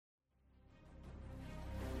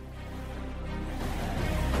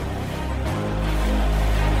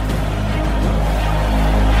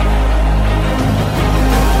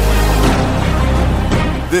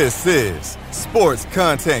This is Sports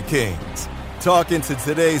Content Kings, talking to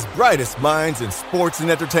today's brightest minds in sports and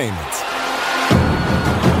entertainment.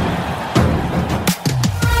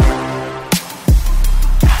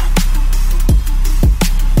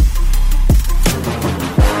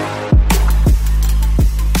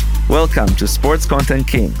 Welcome to Sports Content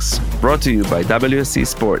Kings, brought to you by WSC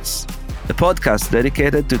Sports, the podcast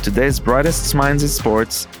dedicated to today's brightest minds in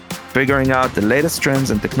sports, figuring out the latest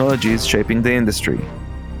trends and technologies shaping the industry.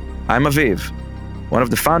 I'm Aviv, one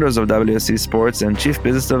of the founders of WSC Sports and Chief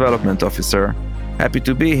Business Development Officer. Happy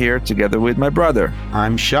to be here together with my brother.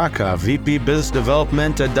 I'm Shaka, VP Business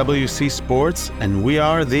Development at WSC Sports, and we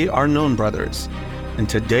are the Arnon Brothers. And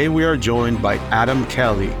today we are joined by Adam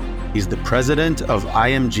Kelly. He's the president of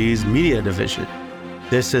IMG's media division.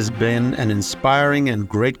 This has been an inspiring and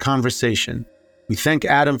great conversation. We thank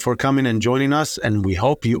Adam for coming and joining us, and we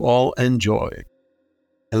hope you all enjoy.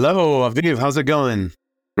 Hello, Aviv. How's it going?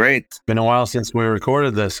 Great. Been a while since we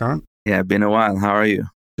recorded this, huh? Yeah, been a while. How are you?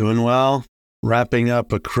 Doing well. Wrapping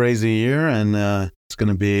up a crazy year, and it's going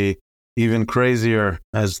to be even crazier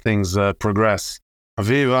as things progress.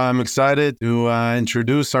 Aviv, I'm excited to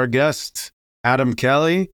introduce our guest, Adam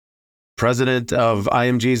Kelly, president of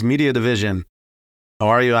IMG's media division. How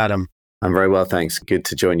are you, Adam? I'm very well, thanks. Good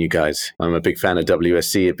to join you guys. I'm a big fan of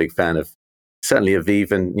WSC, a big fan of certainly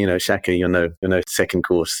Aviv, and Shaka, you're no second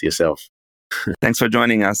course yourself. Thanks for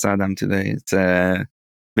joining us, Adam, today. It's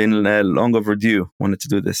been long overdue. Wanted to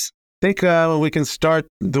do this. I think we can start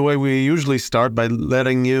the way we usually start by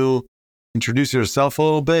letting you introduce yourself a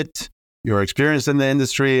little bit, your experience in the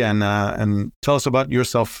industry, and tell us about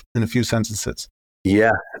yourself in a few sentences.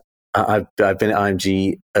 Yeah, I've been at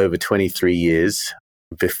IMG over 23 years.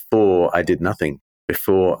 Before I did nothing.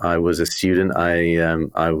 Before I was a student, I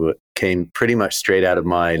came pretty much straight out of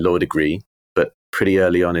my law degree. But pretty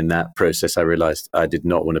early on in that process, I realized I did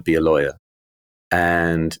not want to be a lawyer,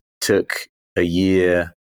 and took a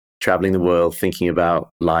year traveling the world, thinking about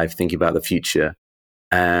life, thinking about the future.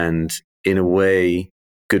 And in a way,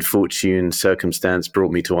 good fortune, circumstance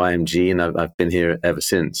brought me to IMG, and I've been here ever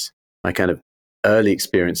since. My kind of early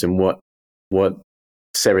experience and what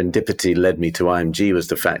serendipity led me to IMG was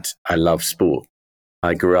the fact I love sport.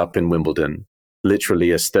 I grew up in Wimbledon,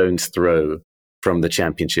 literally a stone's throw from the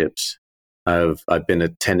championships. I've been a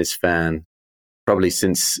tennis fan probably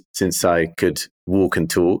since I could walk and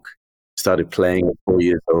talk. Started playing at 4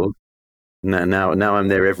 years old. Now I'm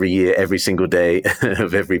there every year, every single day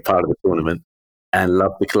of every part of the tournament, and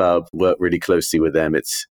love the club. Work really closely with them.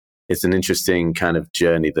 It's an interesting kind of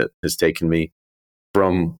journey that has taken me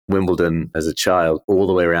from Wimbledon as a child all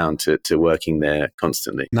the way around to working there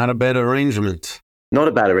constantly. Not a bad arrangement. Not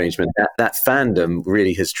a bad arrangement. That fandom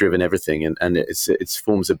really has driven everything, and it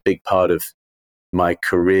forms a big part of my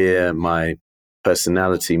career, my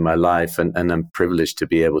personality, my life, and I'm privileged to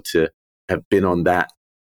be able to have been on that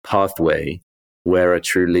pathway where I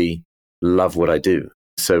truly love what I do.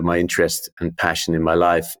 So my interest and passion in my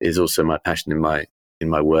life is also my passion in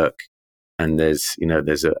my work, and there's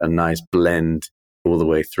a nice blend all the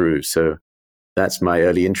way through. So that's my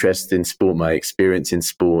early interest in sport, my experience in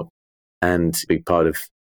sport, and a big part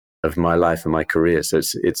of my life and my career. So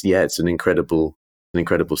it's an incredible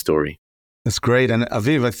story. That's great. And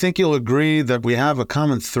Aviv, I think you'll agree that we have a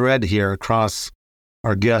common thread here across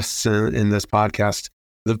our guests in this podcast.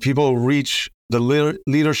 The people who reach the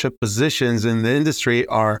leadership positions in the industry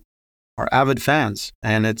are avid fans,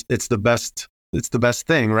 and it's the best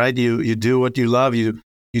thing, right? You do what you love. You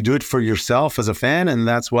do it for yourself as a fan, and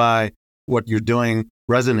that's why what you're doing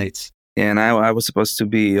resonates. Yeah, and I was supposed to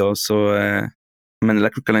be also I'm an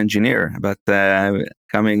electrical engineer, but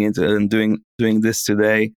coming into and doing this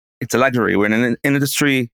today, it's a luxury. We're in an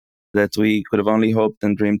industry that we could have only hoped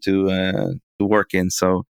and dreamed to work in.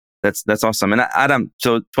 So that's awesome. And Adam,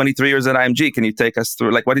 so 23 years at IMG, can you take us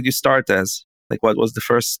through, what did you start as? What was the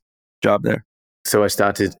first job there? So I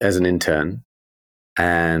started as an intern,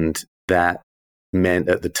 and that meant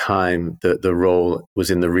at the time that the role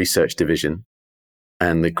was in the research division,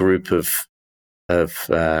 and the group of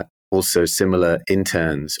also similar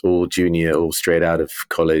interns, all junior, all straight out of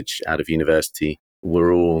college, out of university,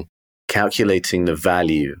 were all calculating the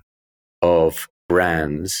value of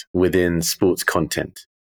brands within sports content.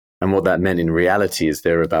 And what that meant in reality is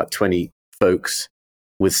there are about 20 folks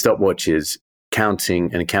with stopwatches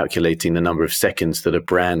counting and calculating the number of seconds that a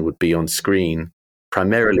brand would be on screen,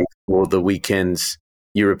 primarily for the weekend's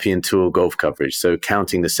European Tour golf coverage. So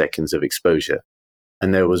counting the seconds of exposure.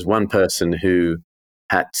 And there was one person who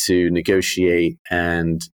had to negotiate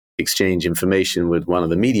and exchange information with one of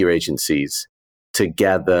the media agencies to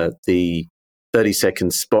gather the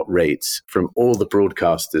 30-second spot rates from all the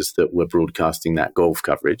broadcasters that were broadcasting that golf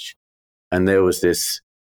coverage. And there was this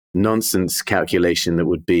nonsense calculation that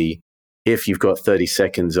would be, if you've got 30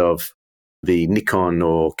 seconds of the Nikon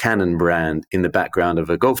or Canon brand in the background of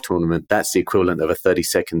a golf tournament, that's the equivalent of a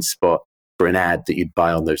 30-second spot for an ad that you'd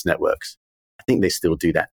buy on those networks. I think they still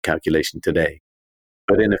do that calculation today.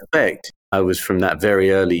 But in effect, I was from that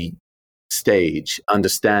very early stage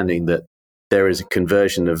understanding that there is a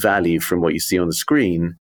conversion of value from what you see on the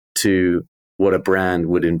screen to what a brand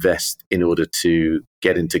would invest in order to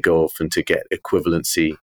get into golf and to get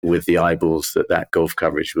equivalency with the eyeballs that golf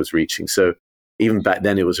coverage was reaching. So even back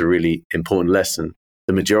then, it was a really important lesson.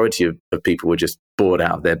 The majority of people were just bored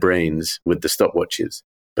out of their brains with the stopwatches.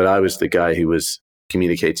 But I was the guy who was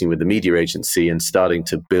communicating with the media agency and starting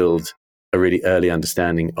to build a really early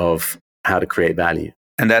understanding of how to create value.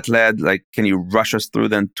 And that led, can you rush us through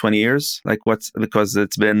then 20 years? Because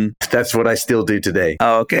it's been... That's what I still do today.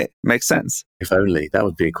 Oh, okay. Makes sense. If only. That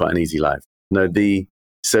would be quite an easy life. No,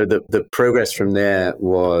 so the progress from there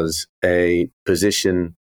was a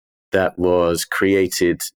position that was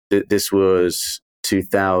created. This was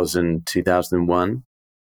 2000, 2001.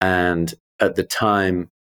 And at the time,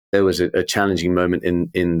 there was a challenging moment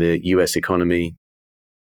in the US economy.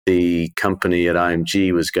 The company at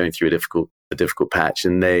IMG was going through a difficult patch,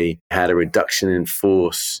 and they had a reduction in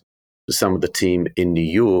force for some of the team in New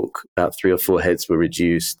York. About 3 or 4 heads were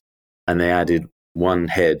reduced, and they added one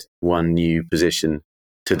new position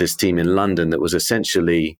to this team in London that was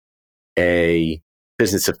essentially a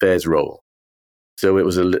business affairs role. So it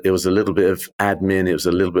was a little bit of admin, it was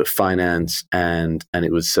a little bit of finance, and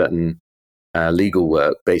it was certain legal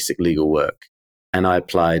work, basic legal work. And I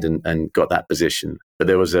applied and got that position. But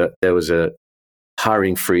there was a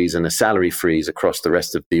hiring freeze and a salary freeze across the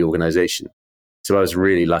rest of the organization. So I was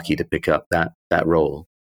really lucky to pick up that role.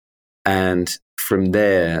 And from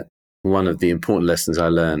there, one of the important lessons I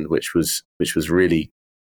learned, which was really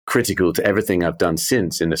critical to everything I've done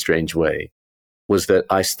since in a strange way, was that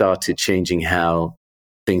I started changing how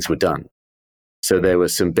things were done. So there were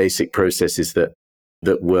some basic processes that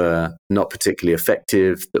were not particularly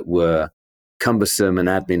effective, that were cumbersome and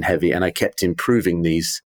admin heavy, and I kept improving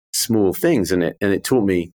these small things. And it taught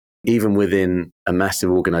me, even within a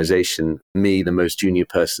massive organization, me, the most junior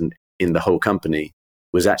person in the whole company,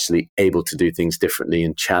 was actually able to do things differently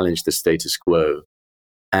and challenge the status quo.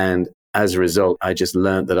 And as a result, I just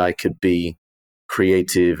learned that I could be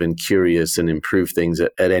creative and curious and improve things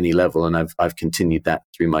at any level. And I've continued that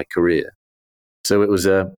through my career. So it was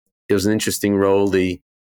an interesting role. The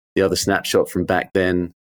other snapshot from back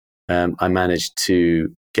then, I managed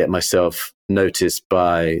to get myself noticed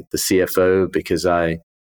by the CFO because I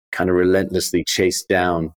kind of relentlessly chased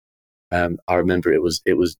down. I remember it was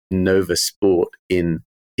Nova Sport in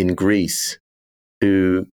Greece,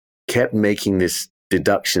 who kept making this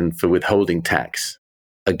deduction for withholding tax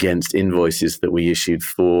against invoices that we issued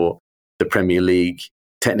for the Premier League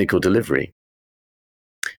technical delivery.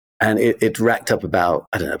 And it racked up about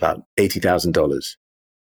 $80,000.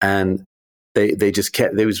 And they just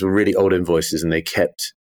kept, those were really old invoices, and they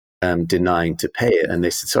kept denying to pay it. And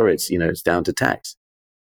they said, sorry, it's down to tax.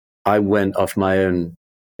 I went off my own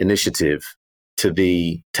initiative to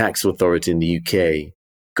the tax authority in the UK,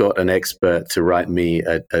 got an expert to write me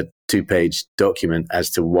a 2-page document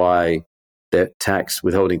as to why their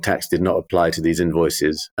withholding tax did not apply to these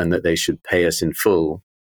invoices and that they should pay us in full,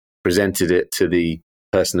 presented it to the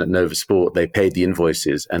person at Nova Sport. They paid the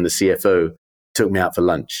invoices, and the CFO took me out for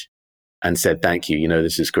lunch and said, thank you.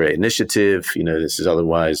 This is a great initiative. This is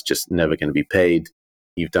otherwise just never going to be paid.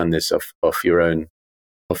 You've done this off your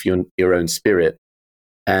own spirit.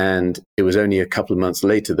 And it was only a couple of months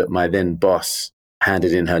later that my then boss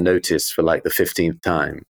handed in her notice for the 15th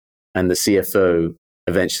time. And the CFO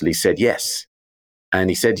eventually said yes. And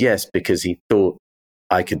he said yes because he thought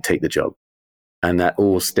I could take the job. And that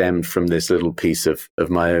all stemmed from this little piece of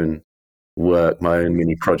my own work, my own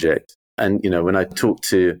mini project. And, when I talk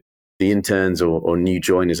to the interns or new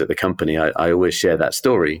joiners at the company, I always share that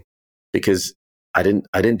story because I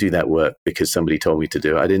didn't do that work because somebody told me to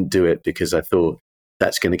do it. I didn't do it because I thought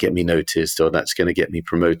that's going to get me noticed or that's going to get me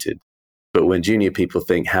promoted. But when junior people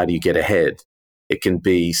think, how do you get ahead? It can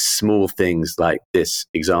be small things like this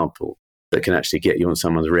example that can actually get you on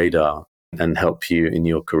someone's radar and help you in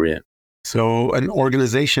your career. So an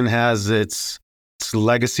organization has its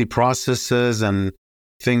legacy processes and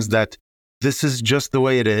things that this is just the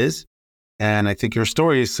way it is. And I think your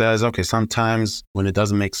story says, okay, sometimes when it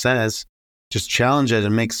doesn't make sense, just challenge it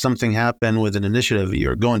and make something happen with an initiative.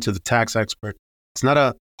 You're going to the tax expert. It's not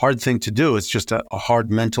a hard thing to do. It's just a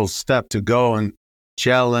hard mental step to go and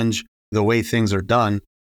challenge the way things are done.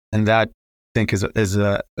 And that, I think, is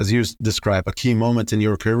as you describe, a key moment in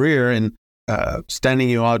your career in standing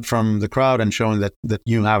you out from the crowd and showing that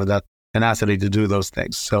you have that tenacity to do those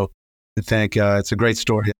things. So I think it's a great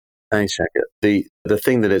story. Thanks, Shaka. The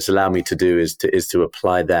thing that it's allowed me to do is to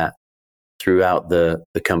apply that throughout the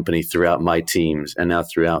company, throughout my teams, and now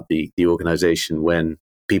throughout the organization. When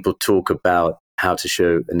people talk about how to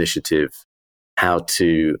show initiative, how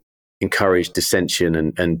to encourage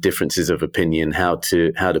dissension and differences of opinion, how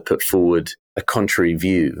to put forward a contrary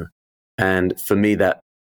view. And for me, that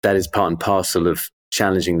is part and parcel of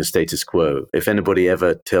challenging the status quo. If anybody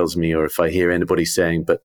ever tells me, or if I hear anybody saying,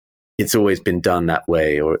 but it's always been done that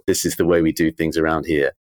way, or this is the way we do things around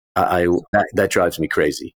here, that drives me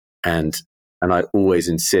crazy. And I always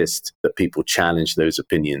insist that people challenge those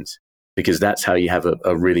opinions, because that's how you have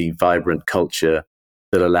a really vibrant culture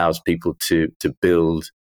that allows people to build,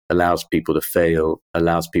 allows people to fail,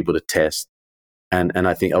 allows people to test, and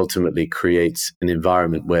I think ultimately creates an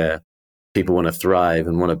environment where people want to thrive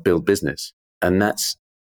and want to build business. And that's,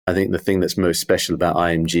 I think, the thing that's most special about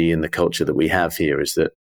IMG and the culture that we have here is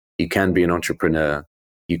that you can be an entrepreneur,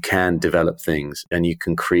 you can develop things, and you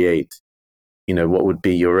can create, what would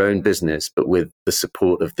be your own business, but with the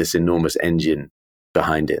support of this enormous engine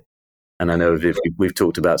behind it. And I know we've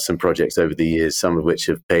talked about some projects over the years, some of which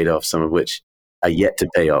have paid off, some of which are yet to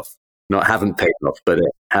pay off. Not haven't paid off, but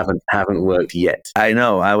haven't worked yet. I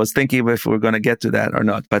know. I was thinking if we're going to get to that or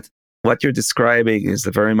not. But what you're describing is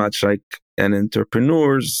very much like an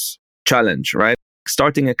entrepreneur's challenge, right?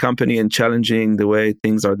 Starting a company and challenging the way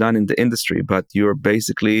things are done in the industry. But you're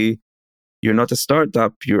not a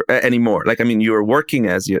startup anymore. You're working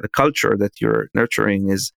as the culture that you're nurturing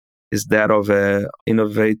is that of a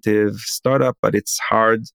innovative startup, but it's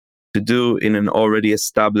hard to do in an already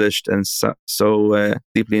established and so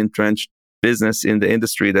deeply entrenched business in the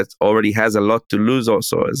industry that already has a lot to lose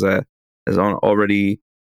also as already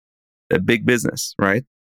a big business, right?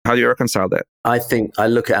 How do you reconcile that? I think I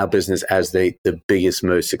look at our business as the biggest,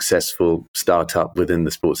 most successful startup within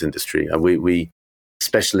the sports industry. We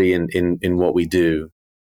especially in what we do,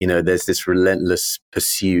 there's this relentless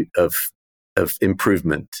pursuit of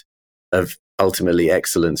improvement, of ultimately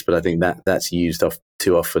excellence. But I think that's used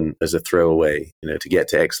too often as a throwaway. To get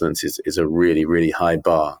to excellence is a really, really high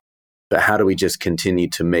bar. But how do we just continue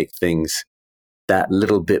to make things that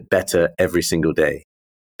little bit better every single day?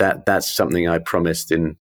 That's something I promised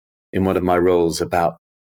in one of my roles about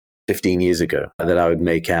 15 years ago, that I would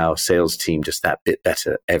make our sales team just that bit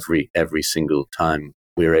better every single time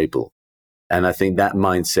we're able. And I think that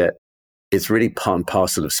mindset is really part and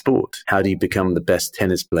parcel of sport. How do you become the best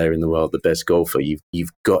tennis player in the world, the best golfer?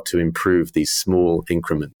 You've got to improve these small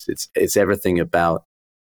increments. It's everything about,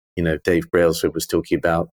 Dave Brailsford was talking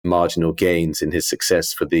about marginal gains in his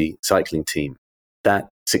success for the cycling team. That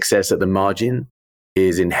success at the margin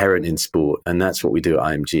is inherent in sport. And that's what we do at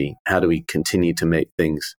IMG. How do we continue to make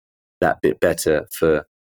things that bit better for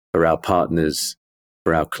our partners,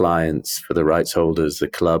 for our clients, for the rights holders, the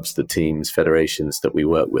clubs, the teams, federations that we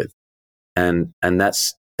work with? And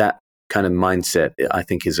that's that kind of mindset, I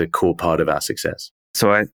think, is a core part of our success.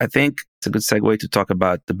 So I think it's a good segue to talk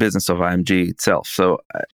about the business of IMG itself. So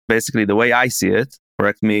basically, the way I see it,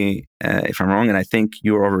 correct me if I'm wrong, and I think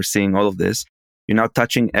you're overseeing all of this, you're now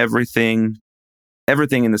touching everything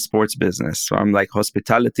in the sports business. So I'm like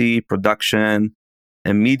hospitality, production,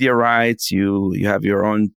 and media rights. You have your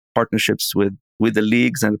own partnerships with the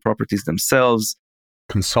leagues and the properties themselves.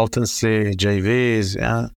 Consultancy, JVs,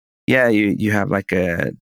 yeah. Yeah, you have like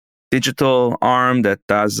a digital arm that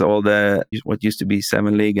does all what used to be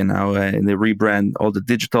 7 League and now in the rebrand, all the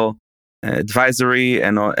digital advisory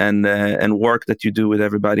and work that you do with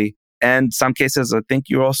everybody. And some cases, I think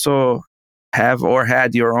you also have or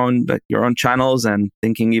had your own channels, and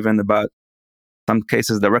thinking even about some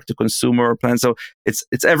cases direct to consumer plans. So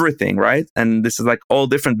it's everything, right? And this is like all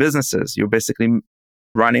different businesses. You're basically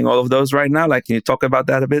running all of those right now. Like, can you talk about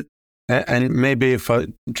that a bit? And maybe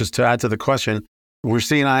just to add to the question, we're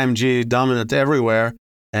seeing IMG dominant everywhere,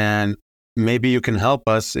 and maybe you can help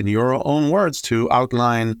us in your own words to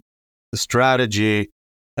outline the strategy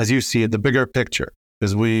as you see it, the bigger picture,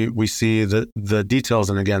 because we see the details,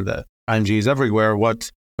 and again, the IMG is everywhere.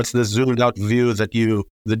 What's the zoomed out view that you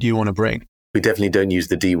want to bring? We definitely don't use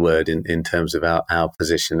the D word in terms of our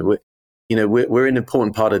position. We're an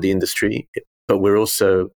important part of the industry, but we're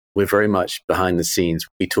very much behind the scenes.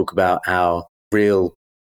 We talk about our real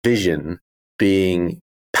vision being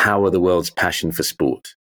power the world's passion for sport.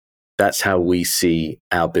 That's how we see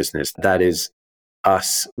our business. That is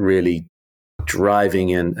us really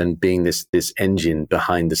driving and being this engine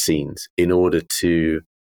behind the scenes in order to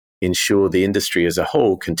ensure the industry as a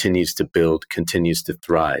whole continues to build, continues to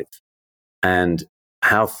thrive. And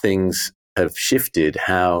how things have shifted,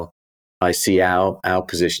 how I see our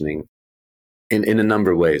positioning in a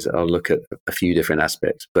number of ways. I'll look at a few different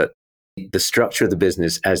aspects, but the structure of the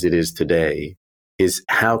business as it is today is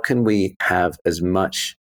how can we have as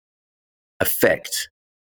much effect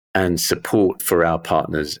and support for our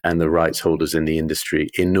partners and the rights holders in the industry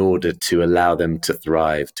in order to allow them to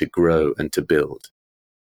thrive, to grow, and to build.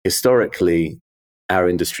 Historically, our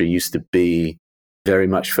industry used to be very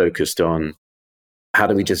much focused on how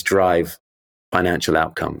do we just drive financial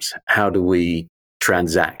outcomes? How do we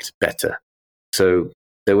transact better? So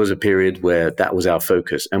there was a period where that was our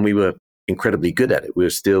focus, and we were incredibly good at it. We were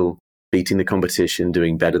still beating the competition,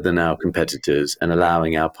 doing better than our competitors, and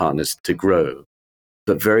allowing our partners to grow.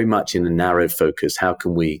 But very much in a narrow focus, how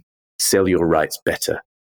can we sell your rights better?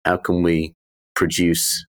 How can we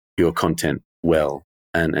produce your content well?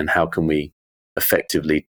 And how can we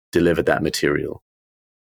effectively deliver that material?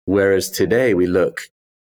 Whereas today we look,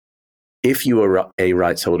 if you are a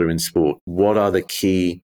rights holder in sport, what are the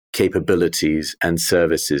key capabilities and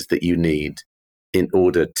services that you need in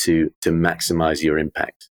order to maximize your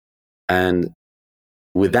impact? And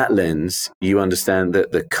with that lens, you understand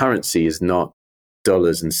that the currency is not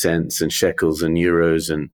dollars and cents and shekels and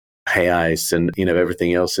euros and reais and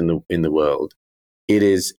everything else in the world. It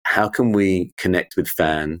is how can we connect with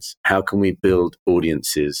fans? How can we build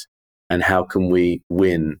audiences? And how can we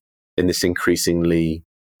win in this increasingly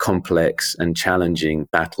complex and challenging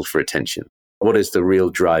battle for attention? What is the real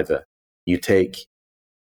driver? You take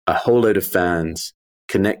a whole load of fans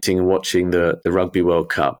connecting and watching the Rugby World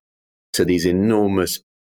Cup to these enormous,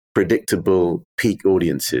 predictable peak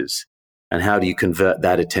audiences. And how do you convert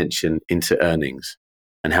that attention into earnings?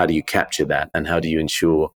 And how do you capture that? And how do you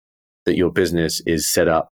ensure that your business is set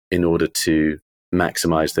up in order to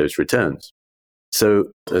maximize those returns?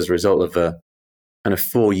 So as a result of a kind of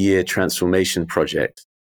 4-year transformation project,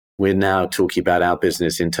 we're now talking about our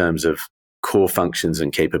business in terms of core functions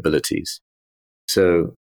and capabilities.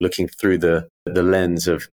 So looking through the lens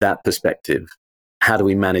of that perspective, how do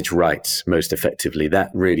we manage rights most effectively?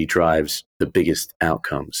 That really drives the biggest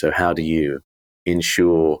outcome. So how do you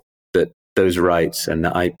ensure that those rights and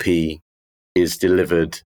the IP is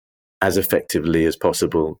delivered as effectively as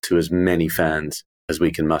possible to as many fans as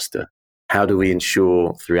we can muster? How do we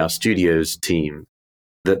ensure through our studios team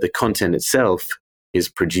that the content itself is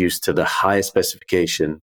produced to the highest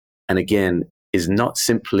specification, and again, is not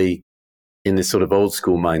simply in this sort of old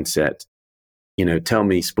school mindset, tell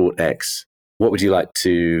me Sport X, what would you like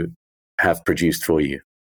to have produced for you?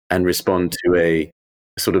 And respond to a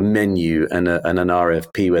sort of menu and an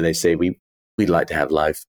RFP where they say, we'd like to have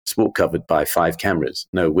live sport covered by 5 cameras.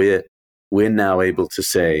 No, we're now able to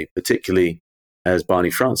say, particularly as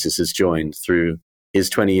Barney Francis has joined through his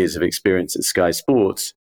 20 years of experience at Sky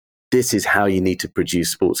Sports, this is how you need to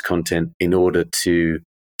produce sports content in order to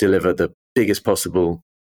deliver the biggest possible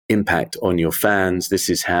impact on your fans. This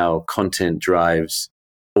is how content drives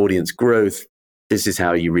audience growth. This is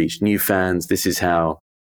how you reach new fans. This is how,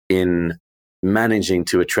 in managing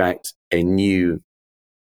to attract a new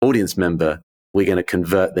audience member, we're going to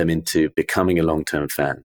convert them into becoming a long-term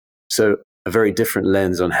fan. So a very different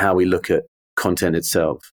lens on how we look at content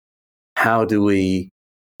itself. How do we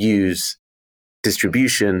use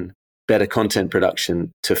distribution, better content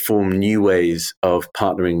production to form new ways of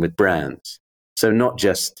partnering with brands? So not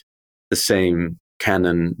just the same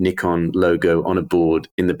Canon, Nikon logo on a board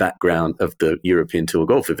in the background of the European Tour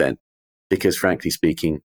golf event, because frankly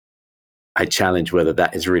speaking, I challenge whether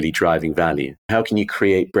that is really driving value. How can you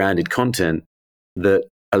create branded content that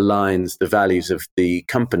aligns the values of the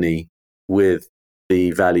company with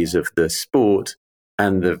the values of the sport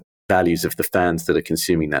and the values of the fans that are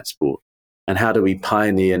consuming that sport? And how do we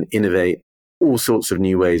pioneer and innovate all sorts of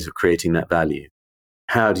new ways of creating that value?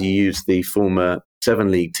 How do you use the former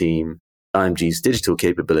 7-league team, IMG's digital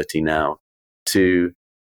capability now, to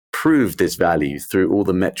prove this value through all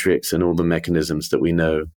the metrics and all the mechanisms that we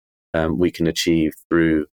know we can achieve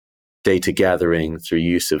through data gathering, through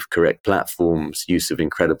use of correct platforms, use of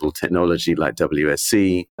incredible technology like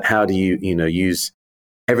WSC? How do you, use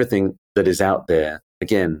everything that is out there,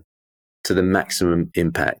 again, to the maximum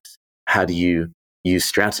impact? How do you use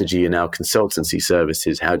strategy in our consultancy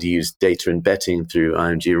services? How do you use data and betting through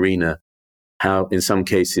IMG Arena? How, in some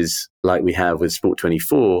cases, like we have with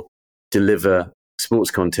Sport24, deliver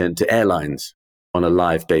sports content to airlines on a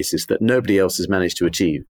live basis that nobody else has managed to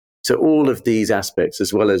achieve? So all of these aspects,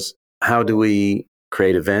 as well as how do we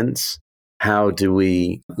create events? How do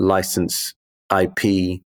we license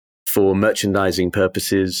IP for merchandising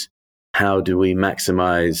purposes? how do we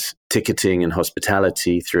maximize ticketing and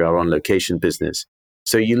hospitality through our on-location business?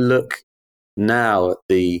 So you look now at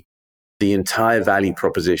the entire value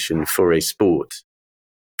proposition for a sport,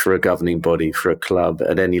 for a governing body, for a club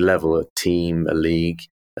at any level, a team, a league,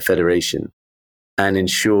 a federation, and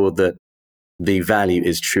ensure that the value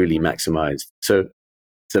is truly maximized. So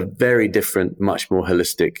it's a very different, much more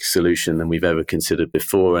holistic solution than we've ever considered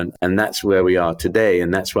before. And that's where we are today.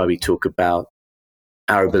 And that's why we talk about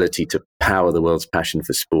our ability to power the world's passion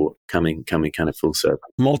for sport coming kind of full circle.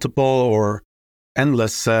 Multiple or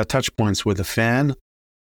endless touch points with a fan,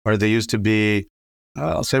 where they used to be,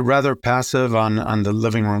 I'll say, rather passive on the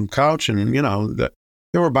living room couch. And,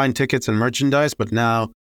 they were buying tickets and merchandise, but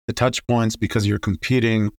now the touch points, because you're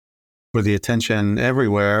competing for the attention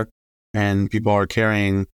everywhere, and people are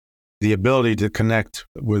carrying the ability to connect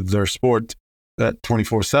with their sport at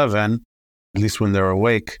 24/7, at least when they're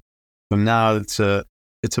awake. So now it's a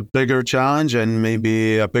bigger challenge and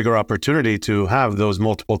maybe a bigger opportunity to have those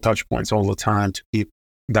multiple touch points all the time, to keep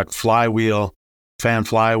that fan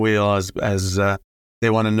flywheel as they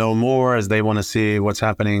want to know more, as they want to see what's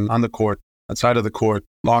happening on the court, outside of the court,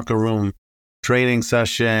 locker room, training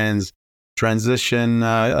sessions, transition,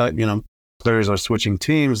 players are switching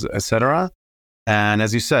teams, etc. And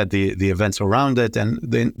as you said, the events around it, and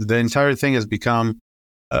the entire thing has become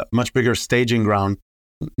a much bigger staging ground,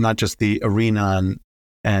 not just the arena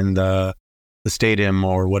and the stadium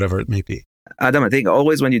or whatever it may be. Adam, I think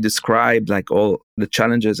always when you describe like all the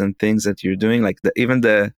challenges and things that you're doing, like even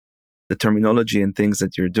the terminology and things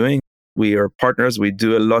that you're doing, we are partners, we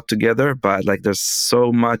do a lot together, but like there's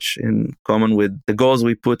so much in common with the goals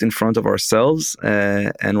we put in front of ourselves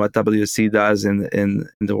and what WSC does in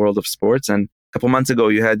the world of sports. And a couple months ago,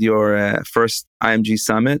 you had your first IMG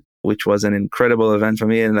Summit, which was an incredible event for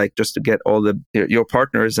me. And like just to get all your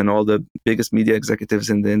partners and all the biggest media executives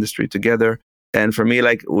in the industry together. And for me,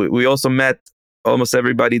 like we also met almost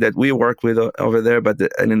everybody that we work with over there, but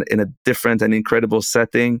in a different and incredible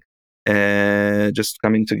setting. Just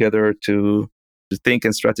coming together to think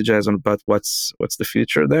and strategize about what's the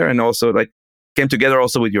future there, and also like came together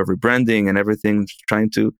also with your rebranding and everything. Trying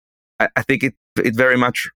to, I think it very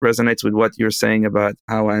much resonates with what you're saying about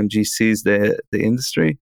how IMG sees the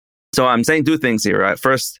industry. So I'm saying two things here. Right?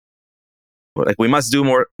 First, like we must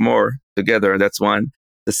do more together. That's one.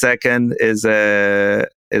 The second is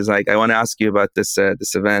like I want to ask you about this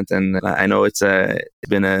event, and I know it's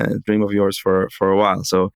been a dream of yours for a while.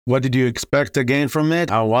 So, what did you expect to gain from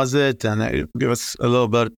it? How was it? And give us a little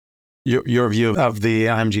bit your view of the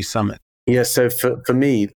IMG Summit. Yeah. So for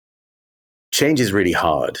me, change is really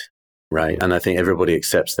hard, right? And I think everybody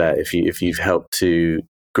accepts that. If you've helped to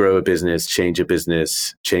grow a business, change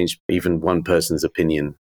even one person's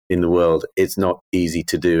opinion in the world, it's not easy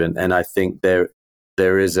to do. And I think there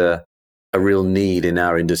is a real need in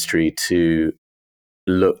our industry to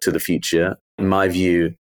look to the future. My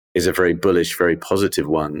view is a very bullish, very positive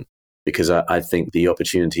one, because I think the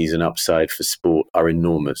opportunities and upside for sport are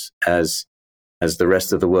enormous as the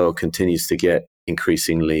rest of the world continues to get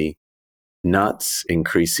increasingly nuts,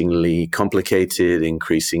 increasingly complicated,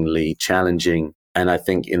 increasingly challenging. And I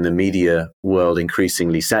think in the media world,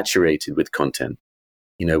 increasingly saturated with content,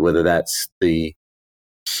 whether that's the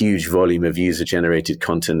huge volume of user-generated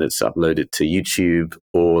content that's uploaded to YouTube,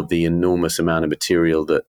 or the enormous amount of material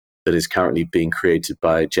that is currently being created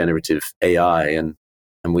by generative AI. And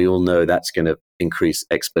we all know that's going to increase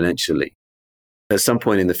exponentially. At some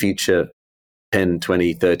point in the future, 10,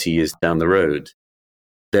 20, 30 years down the road,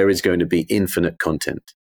 there is going to be infinite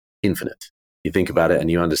content. Infinite. You think about it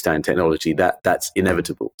and you understand technology, that's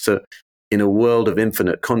inevitable. So in a world of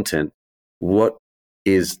infinite content, what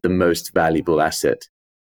is the most valuable asset?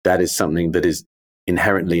 That is something that is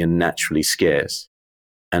inherently and naturally scarce.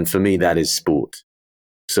 And for me, that is sport.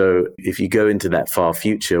 So if you go into that far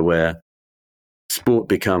future where sport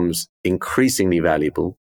becomes increasingly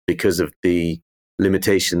valuable because of the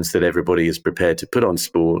limitations that everybody is prepared to put on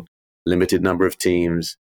sport, limited number of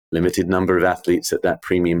teams, limited number of athletes at that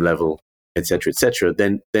premium level, et cetera,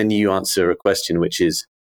 then you answer a question which is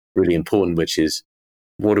really important, which is,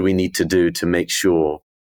 what do we need to do to make sure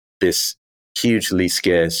this hugely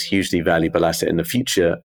scarce, hugely valuable asset in the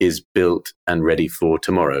future is built and ready for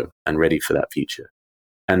tomorrow and ready for that future?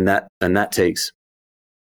 And that takes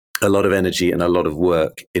a lot of energy and a lot of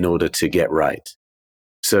work in order to get right.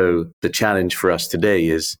 So the challenge for us today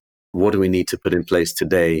is, what do we need to put in place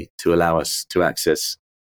today to allow us to access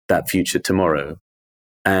that future tomorrow?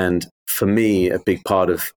 And for me, a big part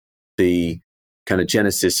of the kind of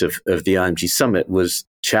genesis of the IMG Summit was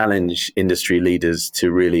challenge industry leaders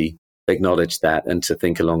to really acknowledge that and to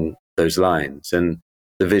think along those lines. And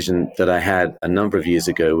the vision that I had a number of years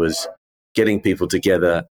ago was getting people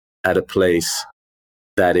together at a place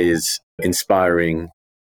that is inspiring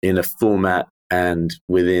in a format and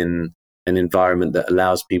within an environment that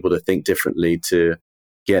allows people to think differently, to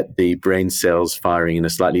get the brain cells firing in a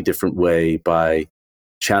slightly different way by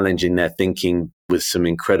challenging their thinking with some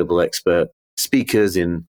incredible expert speakers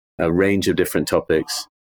in a range of different topics,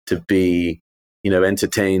 to be,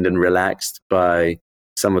 entertained and relaxed by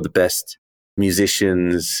some of the best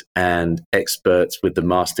musicians and experts with the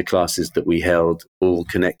masterclasses that we held, all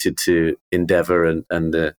connected to Endeavor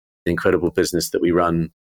and the incredible business that we run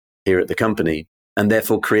here at the company, and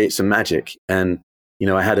therefore create some magic. And,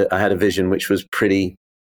 I had a vision which was pretty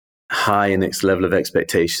high in its level of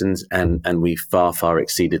expectations, and we far, far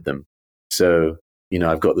exceeded them. So,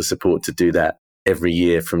 I've got the support to do that every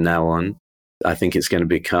year from now on. I think it's going to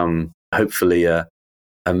become hopefully a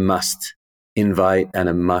must invite and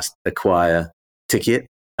a must acquire ticket,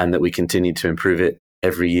 and that we continue to improve it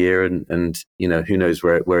every year. And who knows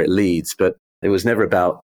where it leads. But it was never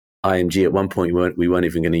about IMG. At one point, we weren't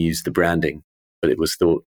even going to use the branding, but it was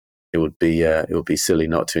thought it would be silly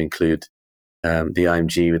not to include the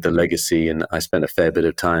IMG with the legacy. And I spent a fair bit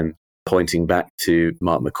of time pointing back to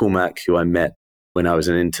Mark McCormack, who I met when I was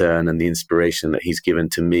an intern, and the inspiration that he's given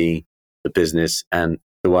to me, the business, and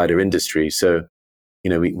the wider industry. So,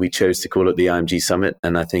 we chose to call it the IMG Summit,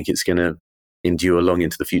 and I think it's going to endure long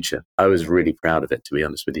into the future. I was really proud of it, to be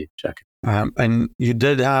honest with you, Jack. And you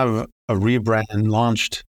did have a rebrand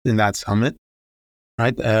launched in that summit,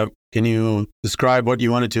 right? Can you describe what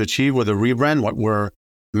you wanted to achieve with the rebrand? What were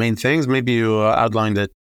the main things? Maybe you outlined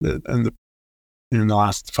it in the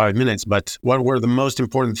last 5 minutes, but what were the most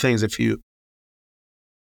important things if you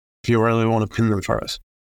really want to pin them for us?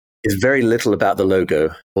 It's very little about the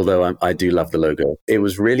logo, although I do love the logo. It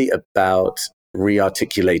was really about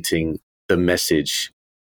re-articulating the message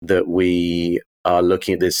that we are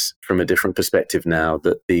looking at this from a different perspective now,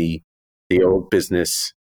 that the old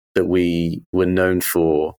business that we were known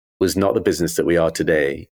for was not the business that we are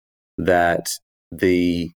today, that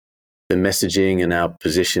the messaging and our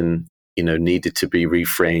position, needed to be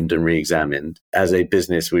reframed and re-examined. As a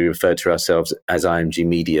business, we refer to ourselves as IMG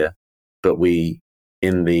Media, but we,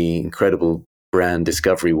 in the incredible brand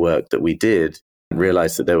discovery work that we did,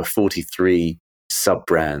 realized that there were 43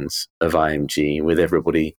 sub-brands of IMG, with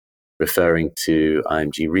everybody referring to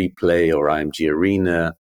IMG Replay or IMG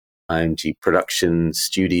Arena, IMG Production,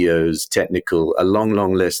 Studios, Technical, a long,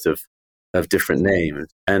 long list of different names.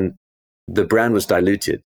 And the brand was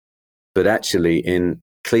diluted. But actually, in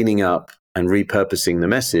cleaning up and repurposing the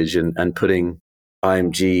message and putting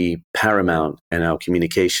IMG paramount in our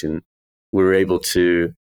communication, we were able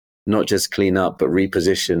to not just clean up, but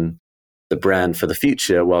reposition the brand for the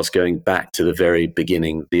future, whilst going back to the very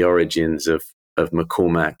beginning, the origins of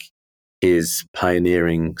McCormack, his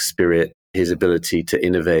pioneering spirit, his ability to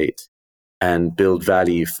innovate and build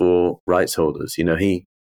value for rights holders. He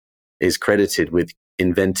is credited with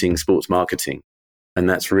inventing sports marketing. And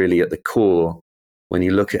that's really at the core when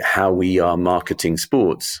you look at how we are marketing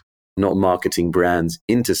sports, not marketing brands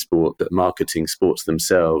into sport, but marketing sports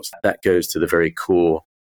themselves. That goes to the very core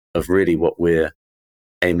of really what we're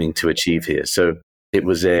aiming to achieve here. So it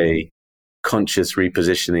was a conscious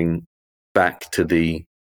repositioning back to the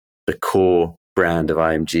core brand of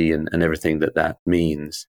IMG and everything that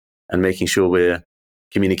means, and making sure we're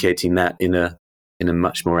communicating that in a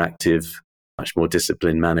much more active, much more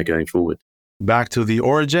disciplined manner going forward. Back to the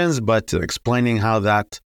origins, but explaining how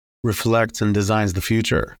that reflects and designs the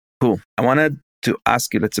future. Cool. I wanted to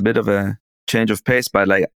ask you, it's a bit of a change of pace, but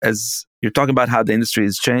as you're talking about how the industry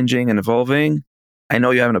is changing and evolving, I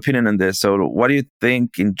know you have an opinion on this. So what do you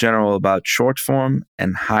think in general about short form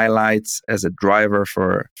and highlights as a driver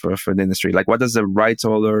for the industry? What does the rights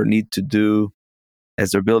holder need to do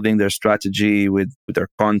as they're building their strategy with their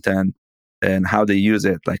content and how they use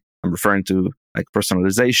it? I'm referring to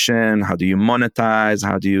personalization. How do you monetize?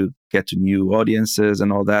 How do you get to new audiences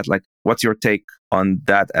and all that? What's your take on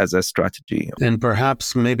that as a strategy? And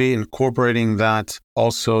perhaps maybe incorporating that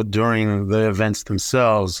also during the events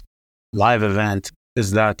themselves, live event.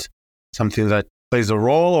 Is that something that plays a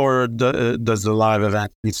role, or does the live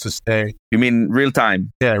event needs to stay? You mean real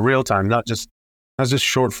time? Yeah, real time, not just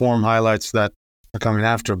short form highlights that are coming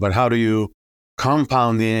after, but how do you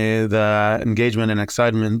compound the engagement and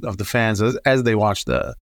excitement of the fans as they watch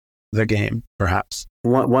the game, perhaps?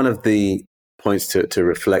 One of the points to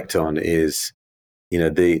reflect on is,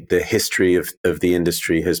 the history of the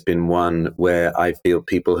industry has been one where I feel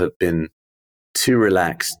people have been too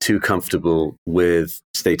relaxed, too comfortable with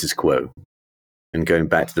status quo. and going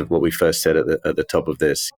back to what we first said at the top of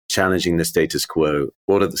this, challenging the status quo.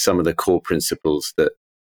 What are some of the core principles that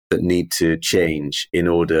need to change in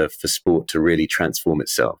order for sport to really transform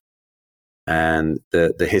itself? And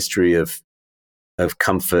the history of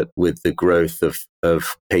comfort with the growth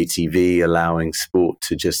of pay TV, allowing sport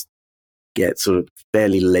to just get sort of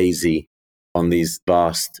fairly lazy on these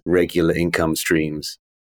vast regular income streams,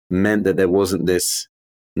 meant that there wasn't this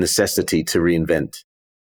necessity to reinvent.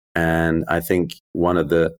 And I think one of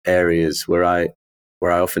the areas where I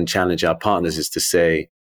often challenge our partners is to say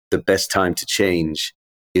the best time to change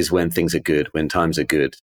is when things are good, when times are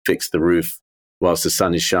good. Fix the roof whilst the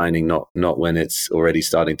sun is shining, not when it's already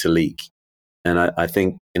starting to leak. And I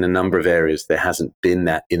think in a number of areas, there hasn't been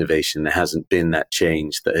that innovation, there hasn't been that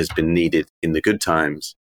change that has been needed in the good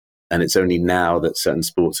times. And it's only now that certain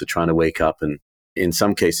sports are trying to wake up and in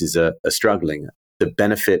some cases are struggling. The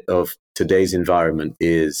benefit of today's environment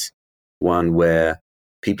is one where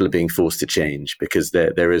people are being forced to change because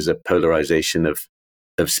there is a polarization of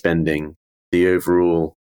spending. The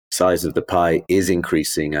overall size of the pie is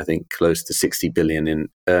increasing, I think close to 60 billion in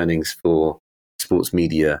earnings for sports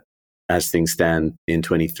media as things stand in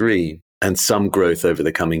 23, and some growth over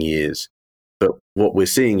the coming years. But what we're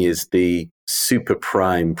seeing is the super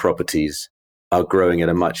prime properties are growing at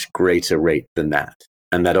a much greater rate than that.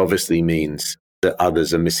 And that obviously means that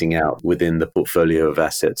others are missing out within the portfolio of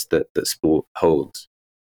assets that sport holds.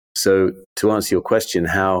 So to answer your question,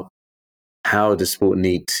 how does sport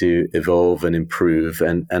need to evolve and improve?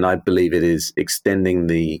 And I believe it is extending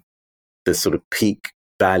the sort of peak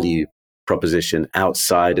value proposition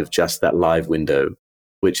outside of just that live window,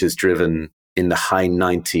 which has driven in the high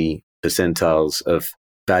 90 percentiles of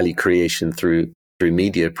value creation through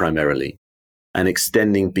media primarily, and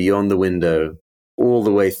extending beyond the window all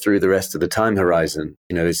the way through the rest of the time horizon,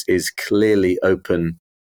 is clearly open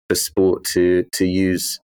for sport to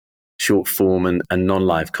use short form and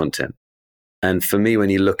non-live content. And for me,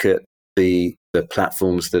 when you look at the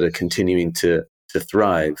platforms that are continuing to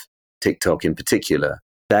thrive, TikTok in particular,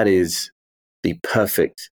 that is the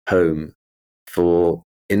perfect home for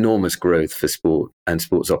enormous growth for sport and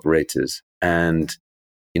sports operators. And,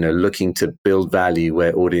 looking to build value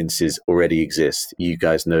where audiences already exist. You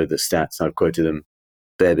guys know the stats. I've quoted them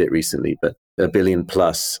a fair bit recently, but 1 billion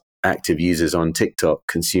plus active users on TikTok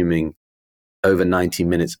consuming over 90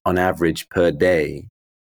 minutes on average per day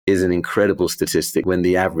is an incredible statistic when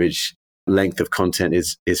the average length of content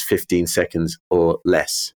is 15 seconds or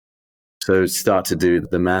less. So start to do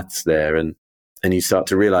the maths there and you start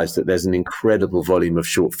to realize that there's an incredible volume of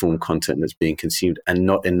short form content that's being consumed, and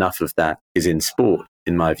not enough of that is in sport,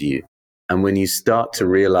 in my view. And when you start to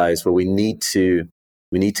realize, well, we need to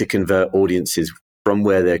convert audiences from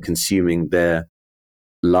where they're consuming their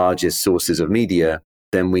largest sources of media,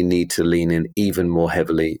 then we need to lean in even more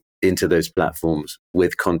heavily into those platforms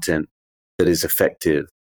with content that is effective.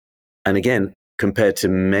 And again, compared to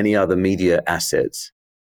many other media assets,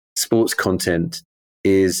 sports content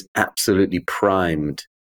is absolutely primed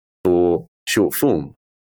for short form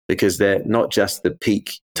because they're not just the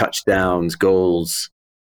peak touchdowns, goals,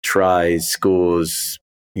 tries, scores,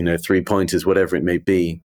 3-pointers, whatever it may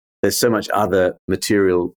be. There's so much other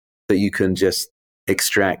material that you can just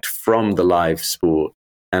extract from the live sport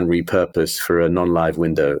and repurpose for a non-live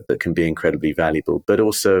window that can be incredibly valuable, but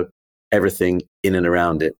also everything in and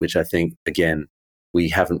around it, which I think, again, we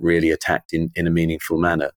haven't really attacked in a meaningful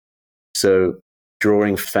manner. So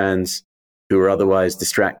drawing fans who are otherwise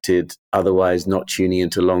distracted, otherwise not tuning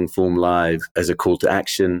into long form live as a call to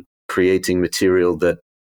action, creating material that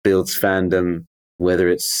builds fandom, whether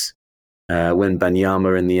it's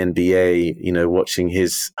Wembanyama in the NBA, watching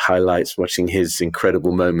his highlights, watching his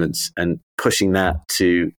incredible moments and pushing that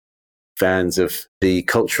to fans of the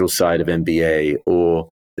cultural side of NBA or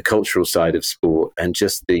the cultural side of sport, and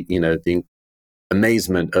just the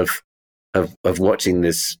amazement of watching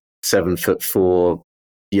this 7'4"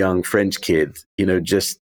 young French kid,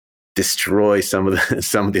 just destroy some of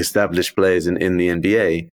the established players in the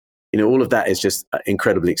NBA. All of that is just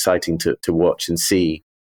incredibly exciting to watch and see.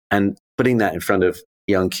 And putting that in front of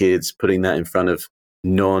young kids, putting that in front of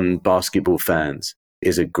non-basketball fans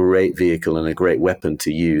is a great vehicle and a great weapon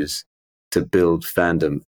to use to build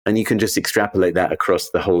fandom. And you can just extrapolate that across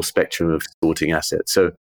the whole spectrum of sporting assets.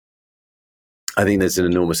 So I think there's an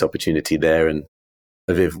enormous opportunity there. And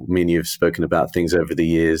Aviv, me and you have spoken about things over the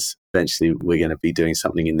years. Eventually, we're going to be doing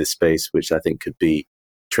something in this space, which I think could be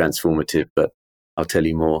transformative. But I'll tell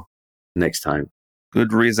you more next time.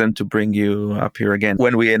 Good reason to bring you up here again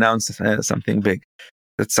when we announce something big.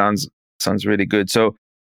 That sounds really good. So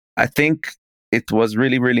I think it was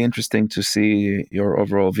really, really interesting to see your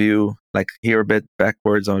overall view, like hear a bit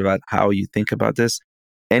backwards on about how you think about this.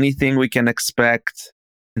 Anything we can expect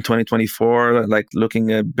in 2024, like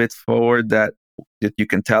looking a bit forward that you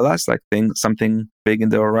can tell us, like something big in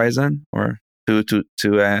the horizon, or to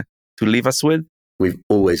leave us with? We've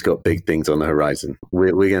always got big things on the horizon.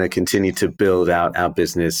 We're going to continue to build out our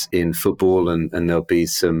business in football, and there'll be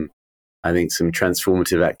some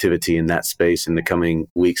transformative activity in that space in the coming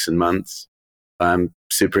weeks and months. I'm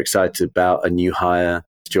super excited about a new hire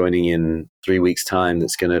joining in 3 weeks' time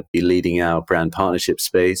that's going to be leading our brand partnership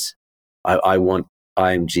space. I want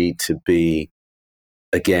IMG to be,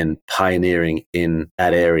 again, pioneering in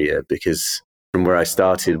that area, because from where I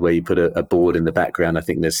started, where you put a board in the background, I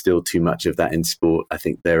think there's still too much of that in sport. I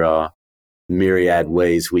think there are myriad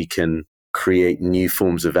ways we can create new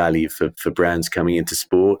forms of value for brands coming into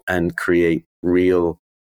sport and create real,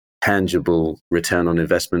 tangible return on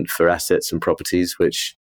investment for assets and properties,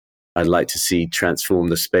 which I'd like to see transform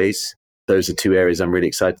the space. Those are two areas I'm really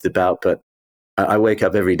excited about. But I wake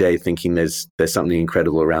up every day thinking there's something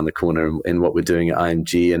incredible around the corner in what we're doing at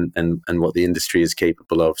IMG and what the industry is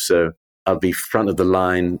capable of. So I'll be front of the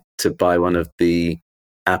line to buy one of the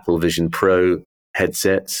Apple Vision Pro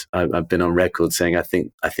headsets. I've been on record saying I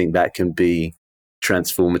think that can be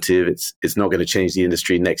transformative. It's not going to change the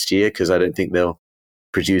industry next year, because I don't think they'll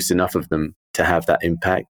produce enough of them to have that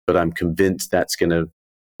impact. But I'm convinced that's going to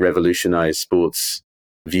revolutionize sports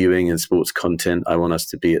viewing and sports content. I want us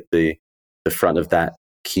to be at the front of that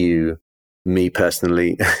queue, me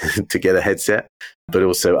personally, to get a headset, but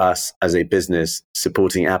also us as a business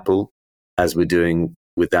supporting Apple, as we're doing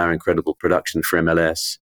with our incredible production for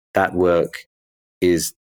MLS. That work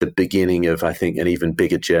is the beginning of, I think, an even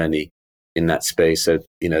bigger journey in that space. So,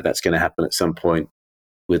 that's going to happen at some point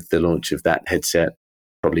with the launch of that headset,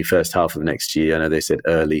 probably first half of next year. I know they said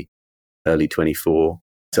early 24.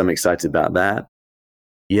 So I'm excited about that.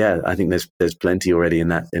 Yeah, I think there's plenty already in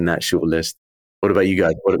that short list. What about you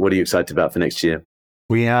guys? What are you excited about for next year?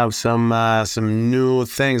 We have some new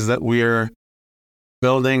things that we're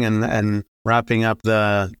building and wrapping up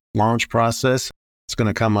the launch process. It's going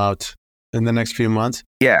to come out in the next few months.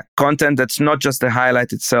 Yeah, content that's not just the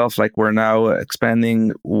highlight itself. Like, we're now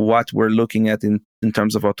expanding what we're looking at in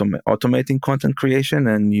terms of automating content creation.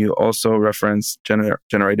 And you also referenced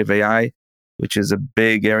generative AI, which is a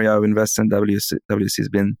big area of investment. WC has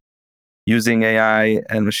been using AI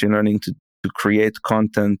and machine learning to create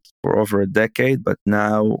content for over a decade, but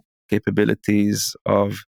now capabilities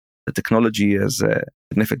of the technology has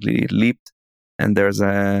significantly leaped, and there's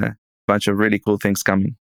a bunch of really cool things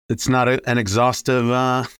coming. It's not an exhaustive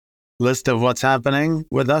list of what's happening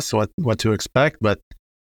with us, what to expect, but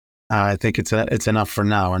I think it's enough for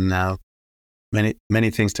now, and now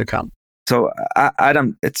many things to come. So,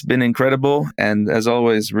 Adam, it's been incredible, and as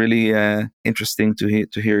always, really interesting to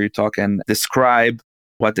hear you talk and describe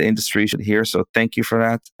what the industry should hear. So thank you for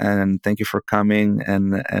that, and thank you for coming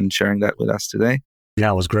and sharing that with us today.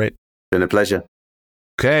 Yeah, it was great. Been a pleasure.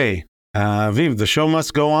 Okay, Aviv, the show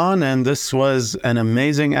must go on, and this was an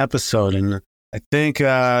amazing episode. And I think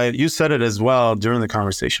you said it as well during the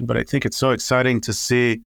conversation, but I think it's so exciting to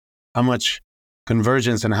see how much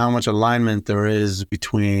convergence and how much alignment there is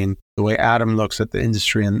between the way Adam looks at the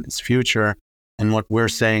industry and its future and what we're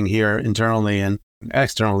saying here internally and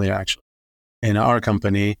externally, actually, in our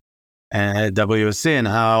company at WSC, and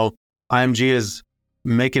how IMG is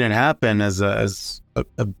making it happen as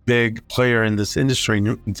a big player in this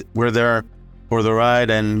industry. We're there for the ride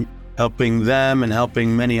and helping them and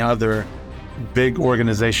helping many other big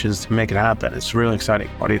organizations to make it happen. It's really exciting.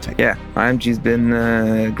 What do you think? Yeah, IMG's been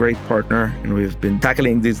a great partner, and we've been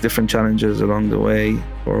tackling these different challenges along the way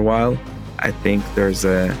for a while. I think there's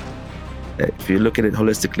if you look at it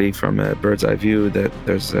holistically from a bird's eye view, that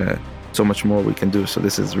there's so much more we can do. So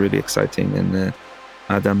this is really exciting, and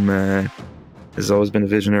Adam has always been a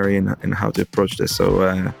visionary in how to approach this.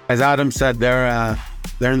 So as Adam said, they're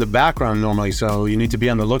in the background normally, so you need to be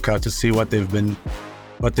on the lookout to see what they've been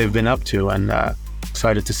up to, and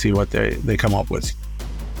excited to see what they come up with.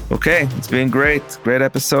 Okay, it's been great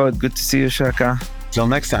episode. Good to see you, Shaka. Till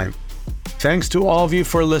next time. Thanks to all of you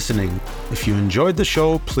for listening. If you enjoyed the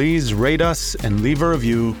show, please rate us and leave a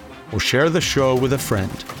review, or share the show with a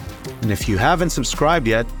friend. And if you haven't subscribed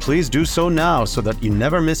yet, please do so now so that you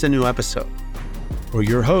never miss a new episode. For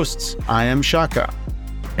your hosts, I am Shaka.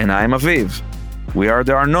 And I am Aviv. We are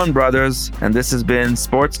the Arnon Brothers, and this has been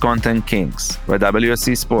Sports Content Kings by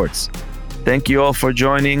WSC Sports. Thank you all for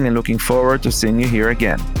joining, and looking forward to seeing you here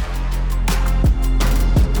again.